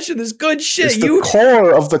good question. There's good shit. It's the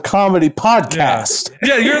core of the comedy podcast.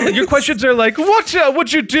 Yeah, your questions are what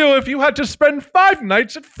would you do if you had to spend 5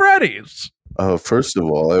 nights at Freddy's? First of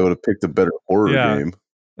all, I would have picked a better horror game.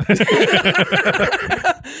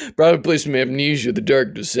 Probably play some Amnesia: The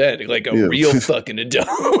Dark Descent, real fucking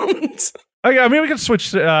adult. I mean, we can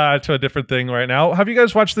switch to a different thing right now. Have you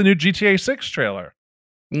guys watched the new GTA 6 trailer?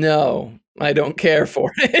 No, I don't care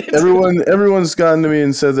for it. Everyone's gotten to me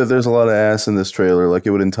and said that there's a lot of ass in this trailer. It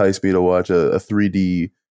would entice me to watch a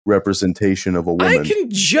 3D representation of a woman. I can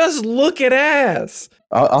just look at ass.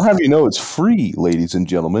 I'll have you know it's free, ladies and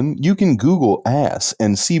gentlemen. You can Google ass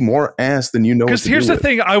and see more ass than you know. Because here's the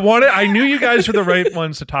thing, I knew you guys were the right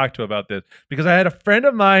ones to talk to about this because I had a friend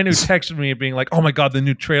of mine who texted me being like, "Oh my god, the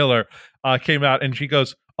new trailer came out," and she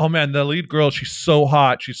goes, "Oh man, the lead girl, she's so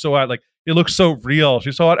hot. She's so hot. It looks so real.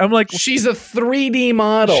 She's so hot." I'm like, she's a 3D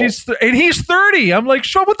model. And he's 30. I'm like,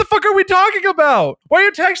 Sean, what the fuck are we talking about? Why are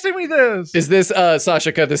you texting me this? Is this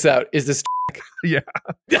Sasha? Cut this out. Is this? Yeah.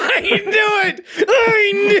 I knew it.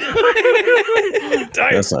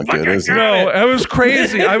 That's not good, is it? No, it was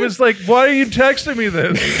crazy. I was like, why are you texting me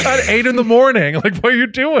this at 8 a.m? What are you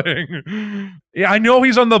doing? Yeah, I know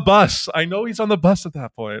he's on the bus. At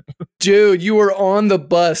that point. Dude, you were on the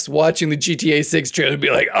bus watching the GTA 6 trailer and be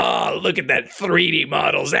like, oh, look at that 3D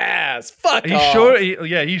model's ass. Fuck off.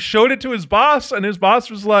 He showed it to his boss, and his boss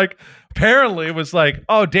was like, apparently it was like,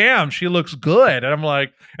 oh, damn, she looks good. And I'm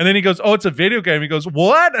like, and then he goes, oh, it's a video game. He goes,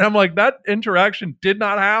 what? And I'm like, that interaction did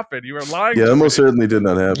not happen. You were lying. Yeah, that most certainly did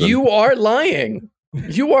not happen. You are lying.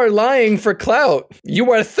 You are lying for clout.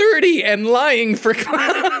 You are 30 and lying for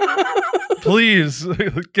clout. Please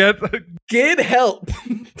get help.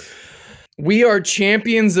 We are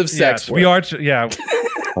champions of sex. Yes, we are. Yeah.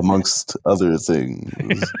 Amongst other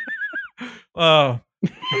things. But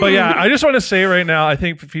yeah, I just want to say right now, I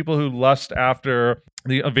think for people who lust after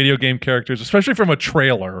the video game characters, especially from a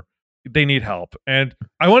trailer, they need help. And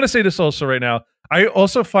I want to say this also right now. I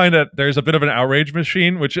also find that there's a bit of an outrage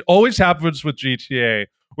machine, which always happens with GTA,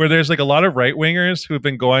 where there's a lot of right-wingers who've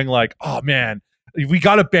been going oh man, we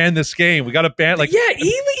got to ban this game. We got to ban yeah,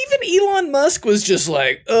 even Elon Musk was just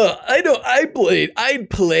like, I'd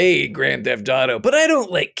play Grand Theft Auto, but I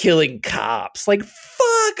don't like killing cops. Like,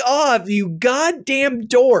 fuck off, you goddamn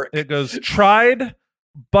dork. It goes, tried,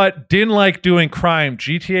 but didn't like doing crime.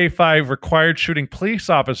 GTA 5 required shooting police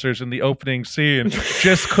officers in the opening scene.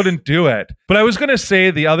 Just couldn't do it. But I was going to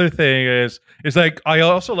say the other thing is like, I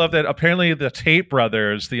also love that apparently the Tate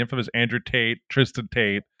brothers, the infamous Andrew Tate, Tristan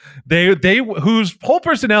Tate, they whose whole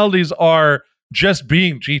personalities are just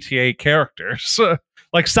being GTA characters.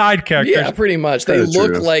 Like side characters. Yeah, pretty much. They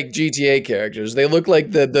look like GTA characters. They look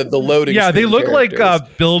like the loading. Yeah, they look characters.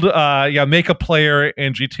 like make a player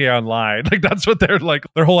in GTA Online. Like that's what their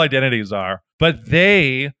whole identities are. But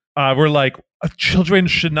they were like, children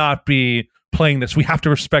should not be playing this. We have to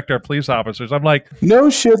respect our police officers. I'm like, no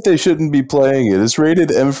shit, they shouldn't be playing it. It's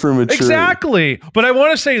rated M for mature. Exactly. But I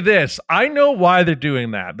want to say this. I know why they're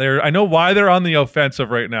doing that. I know why they're on the offensive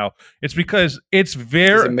right now. It's because it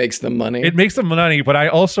makes them money. It makes them money, but I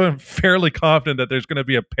also am fairly confident that there's going to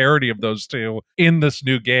be a parody of those two in this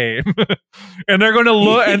new game. And they're going to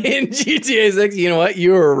look in GTA 6, you know what?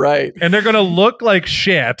 You were right. And they're going to look like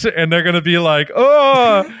shit, and they're going to be like,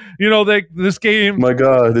 oh, this game. My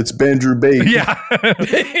God, it's Bandrew Bateman. Yeah.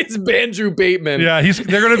 It's Bandrew Bateman. Yeah,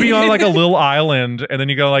 they're going to be on like a little island, and then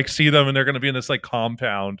you go like see them, and they're going to be in this like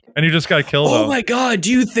compound, and you just got to kill them. Oh my God,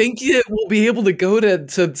 do you think we'll be able to go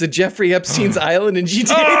to Jeffrey Epstein's island in GTA 6?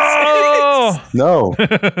 Oh! No.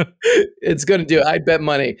 It's going to do it. I bet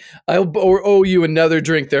money. I'll owe you another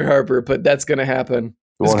drink there, Harper, but that's going to happen.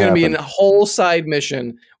 It's going to be a whole side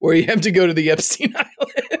mission where you have to go to the Epstein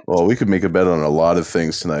Island. Well, we could make a bet on a lot of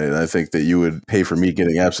things tonight, and I think that you would pay for me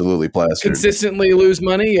getting absolutely plastered. Consistently lose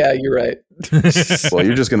money? Yeah, you're right. Well,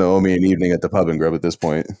 you're just going to owe me an evening at the pub and grub at this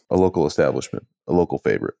point. A local establishment, a local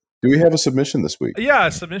favorite. Do we have a submission this week? Yeah,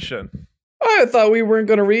 a submission. Oh, I thought we weren't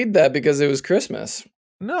going to read that because it was Christmas.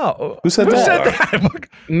 No. Who said that?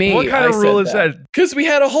 Me. What kind of rule is that? Because we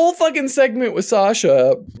had a whole fucking segment with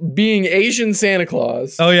Sasha being Asian Santa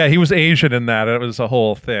Claus. Oh yeah, he was Asian in that. It was a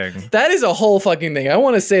whole thing. That is a whole fucking thing. I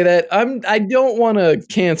want to say that I don't want to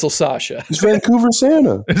cancel Sasha. He's Vancouver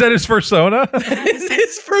Santa. Is that his persona? Is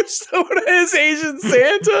his persona is Asian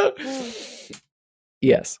Santa?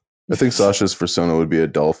 Yes. I think Sasha's persona would be a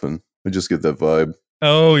dolphin. I just get that vibe.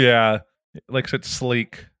 Oh yeah, like it's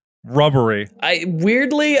sleek. Rubbery.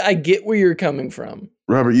 I get where you're coming from.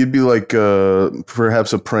 Robert, you'd be like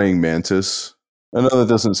perhaps a praying mantis. I know that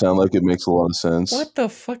doesn't sound like it makes a lot of sense. What the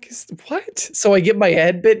fuck is what? So I get my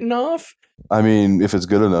head bitten off? I mean, if it's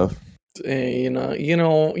good enough. You're not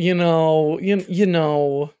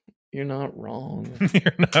wrong.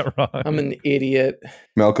 You're not wrong. I'm an idiot.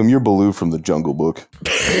 Malcolm, you're Baloo from the Jungle Book.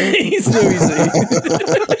 He's so easy.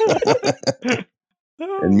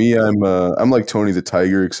 And me, I'm like Tony the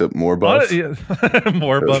Tiger, except more buff.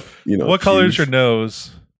 More buff. What color is your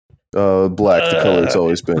nose? Black. The color it's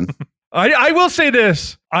always been. I will say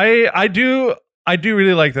this. I do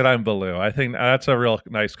really like that I'm Baloo. I think that's a real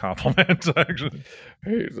nice compliment. Actually.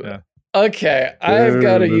 Yeah. Okay, I've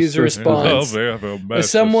got a user response.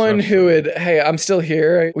 Someone who would, hey, I'm still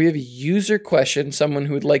here. We have a user question. Someone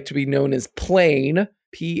who would like to be known as Plane,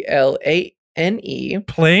 Plane.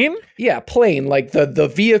 Plane? Yeah, plane, like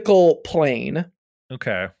the vehicle plane.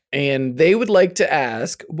 Okay. And they would like to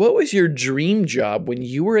ask, what was your dream job when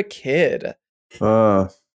you were a kid?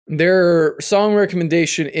 Their song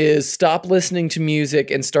recommendation is stop listening to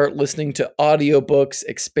music and start listening to audiobooks,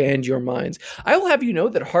 expand your minds. I will have you know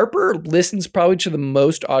that Harper listens probably to the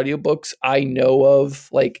most audiobooks I know of.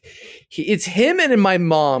 Like, it's him and my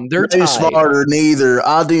mom. They're tied. Smarter neither.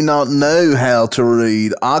 I do not know how to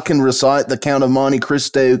read. I can recite the Count of Monte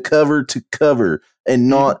Cristo cover to cover and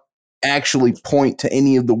not actually point to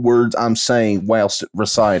any of the words I'm saying whilst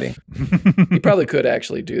reciting. He probably could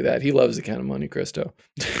actually do that. He loves the Count of Monte Cristo.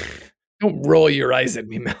 Don't roll your eyes at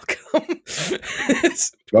me, Malcolm.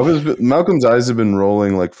 Malcolm's eyes have been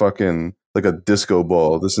rolling like fucking like a disco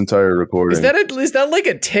ball this entire recording. Is that like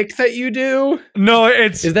a tick that you do? No,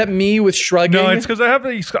 is that me with shrugging? No, it's because I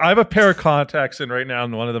have a pair of contacts in right now,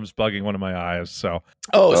 and one of them's bugging one of my eyes. So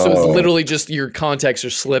it's literally just your contacts are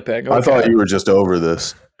slipping. Okay. I thought you were just over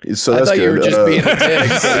this. So I thought you were just being a dick.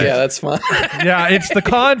 So yeah, that's fine. Yeah, it's the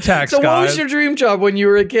contacts. So guys. What was your dream job when you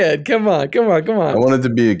were a kid? Come on. I wanted to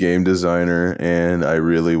be a game designer, and I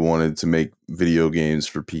really wanted to make video games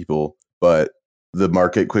for people, but the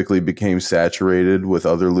market quickly became saturated with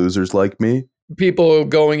other losers like me. People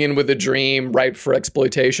going in with a dream ripe for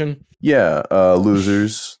exploitation. Yeah,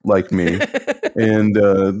 losers like me. And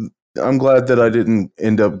I'm glad that I didn't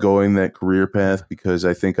end up going that career path because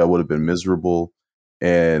I think I would have been miserable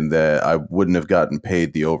and that I wouldn't have gotten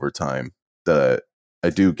paid the overtime that I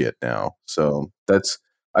do get now. So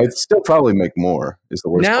I'd still probably make more is the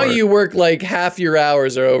worst Now part. you work like half your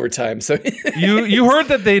hours are overtime. So You heard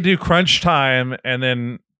that they do crunch time, and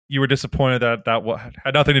then you were disappointed that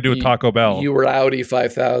had nothing to do with Taco Bell. You were Audi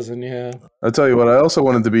 5000, yeah. I'll tell you what, I also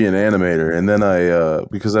wanted to be an animator, and then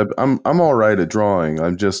because I'm all right at drawing,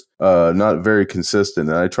 I'm just not very consistent,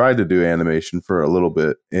 and I tried to do animation for a little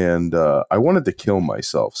bit, and I wanted to kill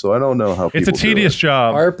myself, so I don't know how It's a people do tedious it.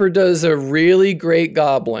 job. Harper does a really great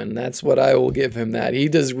goblin. That's what I will give him. That he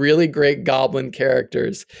does really great goblin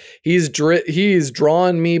characters. He's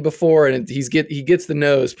drawn me before, and he gets the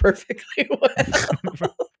nose perfectly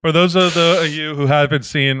well. For those of you who haven't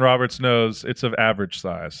seen Robert's nose, it's of average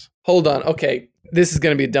size. Hold on. Okay, this is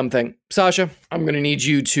going to be a dumb thing. Sasha, I'm going to need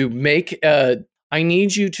you to make I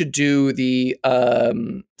need you to do the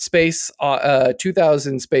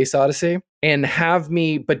 2000 Space Odyssey and have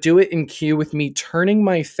me, but do it in cue with me turning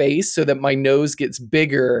my face so that my nose gets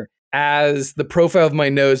bigger as the profile of my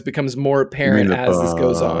nose becomes more apparent as this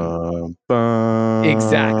goes on.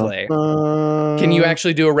 Exactly. Can you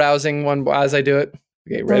actually do a rousing one as I do it?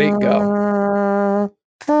 Okay, ready? Go.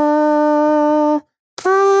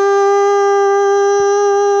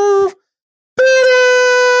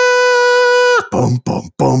 Bum bum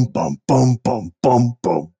bum bum bum bum bum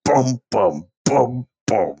bum bum bum bum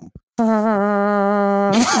bum.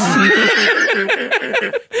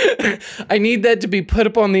 I need that to be put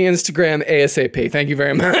up on the Instagram ASAP. Thank you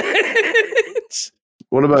very much.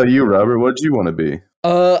 What about you, Robert? What did you want to be?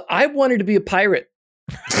 I wanted to be a pirate.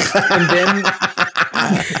 And then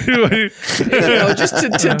just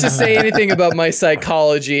to say anything about my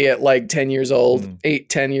psychology at like 10 years old,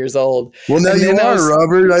 10 years old. Well, now you are,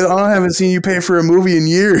 Robert. I haven't seen you pay for a movie in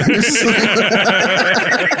years.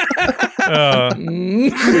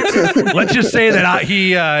 Let's just say that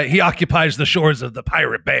he occupies the shores of the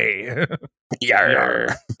Pirate Bay.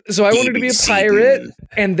 Yarr. So I wanted to be a pirate,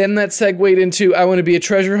 and then that segued into I want to be a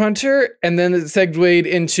treasure hunter, and then it segued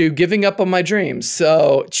into giving up on my dreams.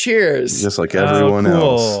 So cheers. Just like everyone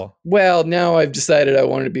else. Well, now I've decided I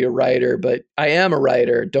wanted to be a writer, but I am a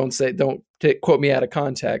writer. Don't quote me out of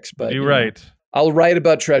context, but you're right. I'll write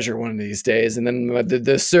about treasure one of these days, and then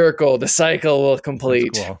the cycle will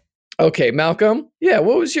complete. That's cool. Okay, Malcolm. Yeah,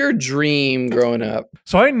 what was your dream growing up?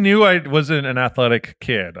 So I knew I wasn't an athletic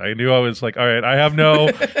kid. I knew I was like, all right, I have no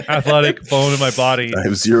athletic bone in my body. I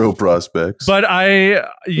have zero prospects. But I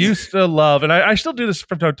used to love, and I still do this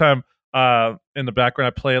from time to time. In the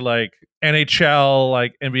background, I play like NHL,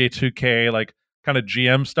 like NBA 2K, like kind of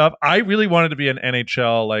GM stuff. I really wanted to be an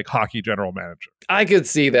NHL like hockey general manager. I could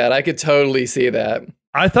see that. I could totally see that.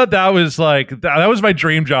 I thought that was like that was my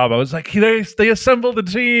dream job. I was like, they assemble the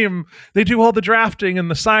team, they do all the drafting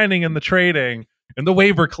and the signing and the trading and the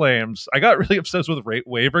waiver claims. I got really obsessed with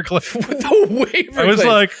waiver claims. The waiver I was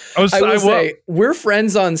claims. like, I will say we're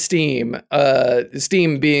friends on Steam.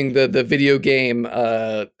 Steam being the video game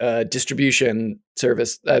distribution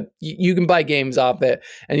service. You can buy games off it,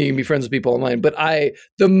 and you can be friends with people online. But I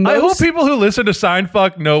hope people who listen to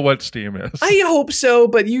Seinf know what Steam is. I hope so,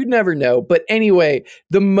 but you never know. But anyway,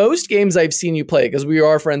 the most games I've seen you play, because we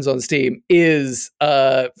are friends on Steam, is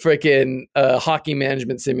freaking Hockey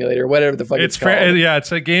Management Simulator, whatever the fuck it's called.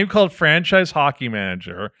 It's a game called Franchise Hockey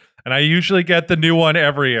Manager. And I usually get the new one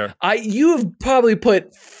every year. You have probably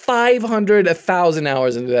put 500, 1,000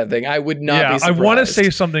 hours into that thing. I would not be surprised. I want to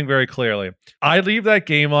say something very clearly. I leave that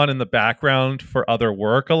game on in the background for other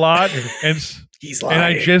work a lot. And he's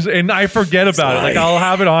lying. And I forget about it. Like I'll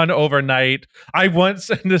have it on overnight. And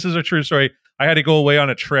this is a true story, I had to go away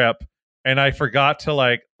on a trip and I forgot to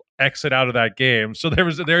like exit out of that game. So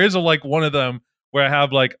there is one of them where I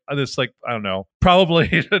have like this, like, I don't know,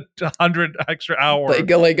 probably 100 extra hours. Like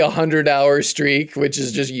a 100-hour streak, which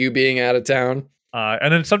is just you being out of town.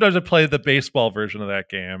 And then sometimes I play the baseball version of that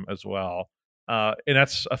game as well. And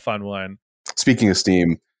that's a fun one. Speaking of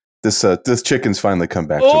Steam, this chicken's finally come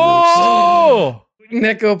back to roost.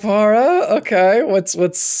 Necopara? Okay.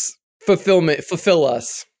 What's fulfill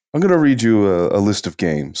us. I'm going to read you a list of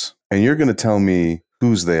games, and you're going to tell me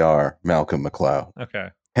whose they are, Malcolm McLeod. Okay.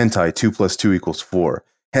 Hentai 2 + 2 = 4.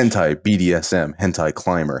 Hentai BDSM. Hentai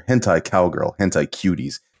Climber. Hentai Cowgirl. Hentai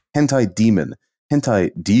Cuties. Hentai Demon.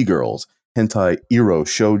 Hentai D-Girls. Hentai Ero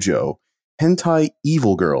Shoujo. Hentai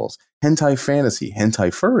Evil Girls. Hentai Fantasy.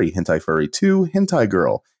 Hentai Furry. Hentai Furry 2. Hentai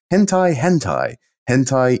Girl. Hentai Hentai.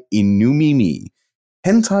 Hentai Inumimi.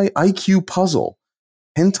 Hentai IQ Puzzle.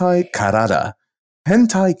 Hentai Karada.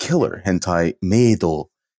 Hentai Killer. Hentai Meido.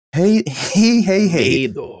 Hey.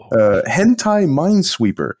 Hentai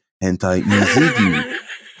Minesweeper. Hentai Mizugi.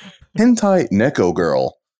 Hentai Neko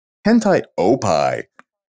Girl. Hentai Opai.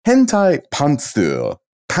 Hentai pantsu.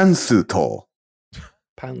 Pantsuto.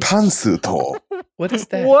 Pounds. Pantsuto. What is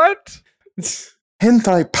that? What?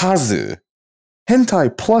 Hentai pazu.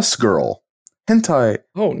 Hentai plus girl. Hentai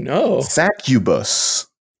Oh no. succubus.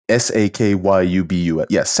 Sakyubus.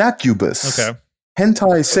 Yeah, succubus. Okay.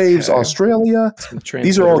 Hentai saves Okay. Australia.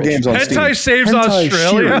 These are all games on Steam. Hentai saves Hentai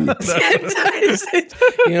Australia.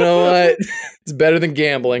 Shiri. You know what? It's better than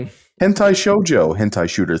gambling. Hentai Shoujo, Hentai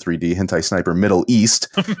Shooter 3D, Hentai Sniper Middle East,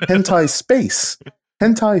 Hentai Space,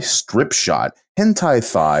 Hentai Strip Shot, Hentai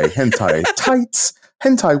Thigh, Hentai Tights,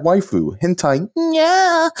 Hentai Waifu, Hentai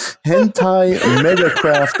Nya, Hentai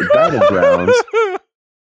Megacraft Battlegrounds,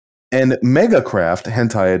 and Megacraft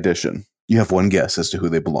Hentai Edition. You have one guess as to who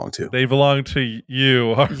they belong to. They belong to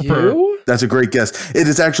you, Harper. You? That's a great guess. It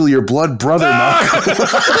is actually your blood brother, Malcolm.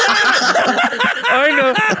 I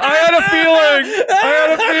know. I had a feeling,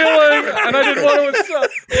 and I didn't want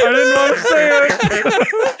to say it.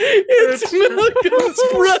 It's Malcolm's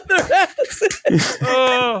brother.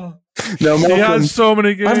 Oh, Now, he Malcolm, has so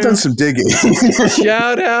many games. I've done some digging.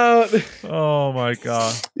 Shout out. Oh my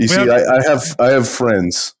god! You see, I have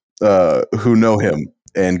friends who know him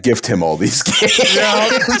and gift him all these games. Yeah,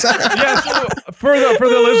 so for the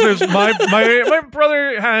listeners, my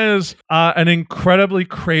brother has an incredibly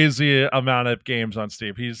crazy amount of games on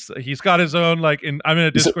Steam. He's got his own I'm in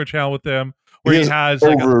a Discord channel with him where he has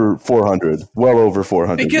over 400, well over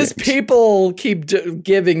 400. Because games. people keep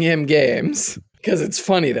giving him games. Because it's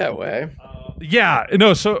funny that way.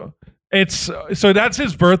 So that's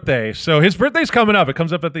his birthday. So his birthday's coming up. It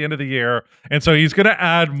comes up at the end of the year, and so he's gonna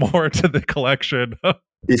add more to the collection.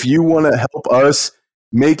 If you want to help us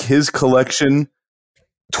make his collection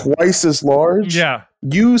twice as large,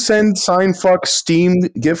 you send Seinf Steam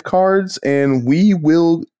gift cards, and we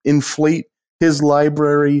will inflate his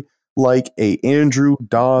library like a Andrew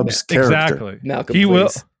Dobbs character. Exactly. Malcolm, He please. will.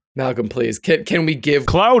 Malcolm, please. Can we give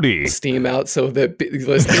Cloudy. Steam out so that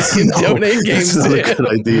listeners can donate games That's to not a him? good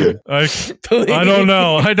idea. I don't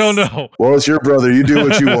know. Well, it's your brother. You do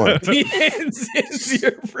what you want. It's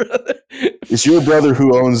your brother. It's your brother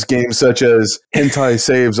who owns games such as Hentai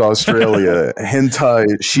Saves Australia, Hentai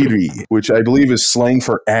Shiri, which I believe is slang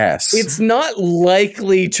for ass. It's not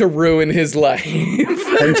likely to ruin his life.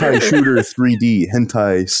 Hentai Shooter 3D,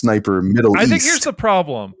 Hentai Sniper Middle East. I think here's the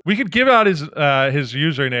problem. We could give out his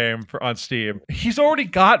username on Steam. He's already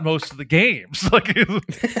got most of the games.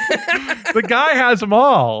 The guy has them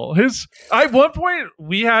all. At one point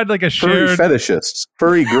we had a Furry shared fetishists,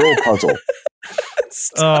 furry girl puzzle.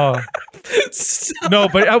 Stop. No,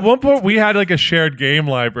 but at one point we had a shared game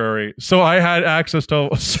library, so I had access to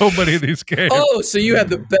so many of these games. Oh, so you had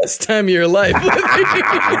the best time of your life.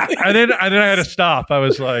 and then I had to stop. I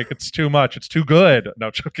was like, it's too much. It's too good.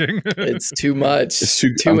 No, joking. It's too much. It's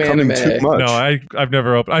too anime. Too much. No, I've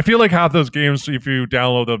never opened. I feel like half those games, if you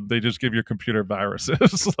download them, they just give your computer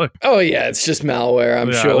viruses. Oh yeah, it's just malware.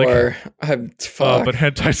 I'm sure. But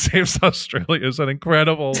Hentai Saves Australia is an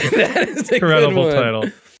incredible, that is a incredible good one. title.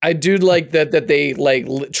 I do like that they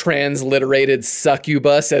transliterated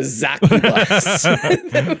succubus as Zacubus.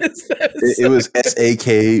 It was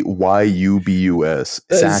Sakyubus.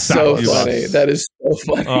 That is so Saccubus. funny. That is so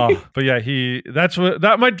funny. But yeah,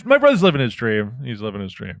 my brother's living his dream. He's living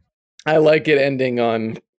his dream. I like it ending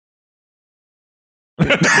on. You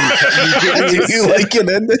like it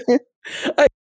ending?